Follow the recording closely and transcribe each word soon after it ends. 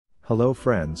Hello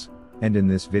friends, and in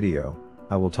this video,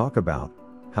 I will talk about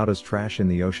how does trash in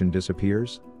the ocean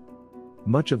disappears?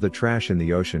 Much of the trash in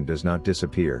the ocean does not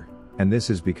disappear, and this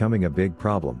is becoming a big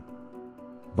problem.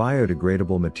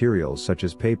 Biodegradable materials such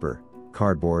as paper,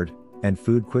 cardboard, and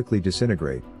food quickly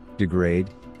disintegrate, degrade,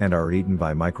 and are eaten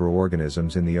by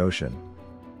microorganisms in the ocean.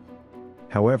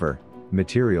 However,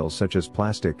 materials such as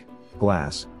plastic,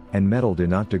 glass, and metal do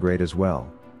not degrade as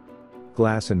well.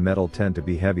 Glass and metal tend to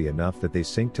be heavy enough that they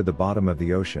sink to the bottom of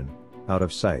the ocean, out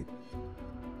of sight.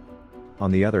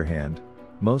 On the other hand,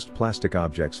 most plastic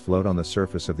objects float on the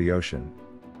surface of the ocean.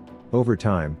 Over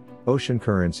time, ocean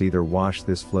currents either wash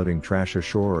this floating trash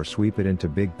ashore or sweep it into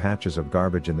big patches of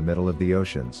garbage in the middle of the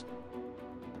oceans.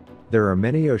 There are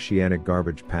many oceanic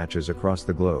garbage patches across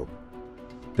the globe.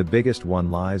 The biggest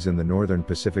one lies in the northern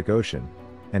Pacific Ocean,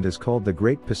 and is called the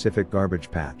Great Pacific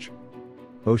Garbage Patch.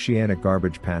 Oceanic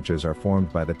garbage patches are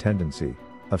formed by the tendency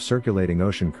of circulating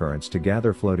ocean currents to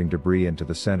gather floating debris into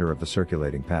the center of the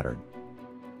circulating pattern.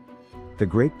 The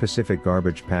Great Pacific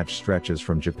Garbage Patch stretches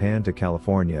from Japan to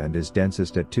California and is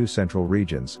densest at two central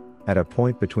regions, at a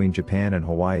point between Japan and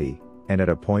Hawaii, and at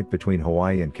a point between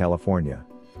Hawaii and California.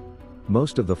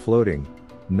 Most of the floating,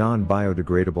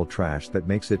 non-biodegradable trash that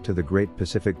makes it to the Great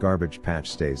Pacific Garbage Patch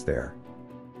stays there.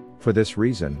 For this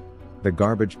reason, the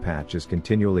garbage patch is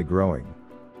continually growing.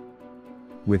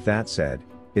 With that said,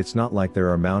 it's not like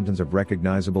there are mountains of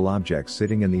recognizable objects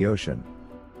sitting in the ocean.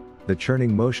 The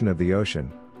churning motion of the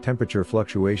ocean, temperature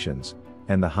fluctuations,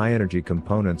 and the high-energy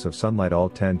components of sunlight all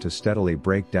tend to steadily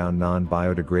break down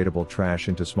non-biodegradable trash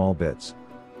into small bits.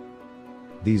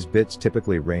 These bits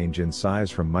typically range in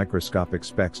size from microscopic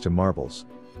specks to marbles.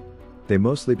 They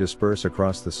mostly disperse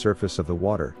across the surface of the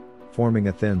water, forming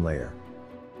a thin layer.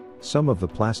 Some of the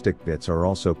plastic bits are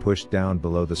also pushed down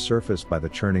below the surface by the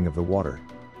churning of the water.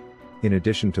 In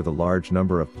addition to the large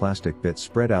number of plastic bits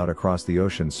spread out across the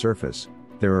ocean's surface,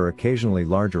 there are occasionally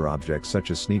larger objects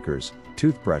such as sneakers,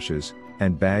 toothbrushes,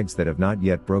 and bags that have not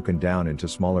yet broken down into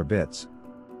smaller bits.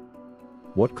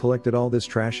 What collected all this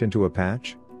trash into a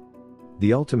patch?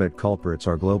 The ultimate culprits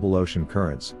are global ocean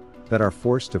currents that are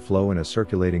forced to flow in a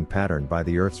circulating pattern by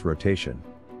the Earth's rotation.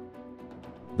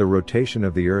 The rotation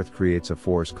of the Earth creates a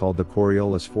force called the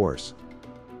Coriolis force.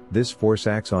 This force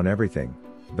acts on everything,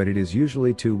 but it is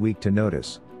usually too weak to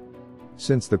notice.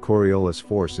 Since the Coriolis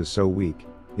force is so weak,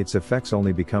 its effects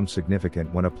only become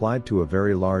significant when applied to a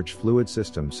very large fluid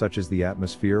system such as the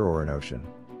atmosphere or an ocean.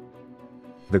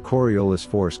 The Coriolis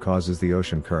force causes the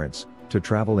ocean currents to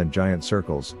travel in giant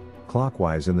circles,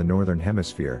 clockwise in the northern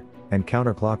hemisphere, and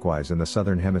counterclockwise in the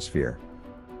southern hemisphere.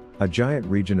 A giant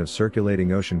region of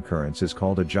circulating ocean currents is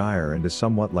called a gyre and is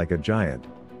somewhat like a giant,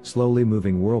 slowly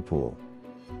moving whirlpool.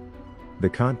 The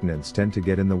continents tend to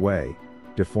get in the way,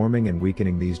 deforming and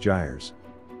weakening these gyres.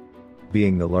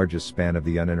 Being the largest span of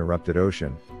the uninterrupted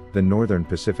ocean, the northern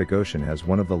Pacific Ocean has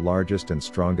one of the largest and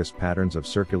strongest patterns of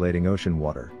circulating ocean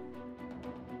water.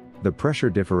 The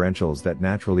pressure differentials that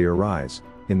naturally arise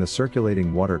in the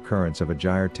circulating water currents of a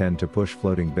gyre tend to push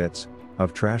floating bits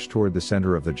of trash toward the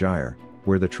center of the gyre,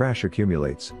 where the trash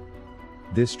accumulates.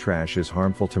 This trash is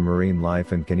harmful to marine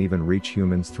life and can even reach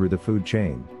humans through the food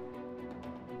chain.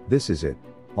 This is it,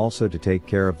 also to take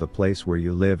care of the place where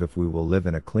you live. If we will live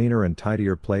in a cleaner and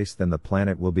tidier place, then the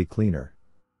planet will be cleaner.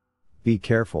 Be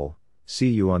careful, see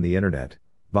you on the internet,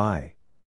 bye.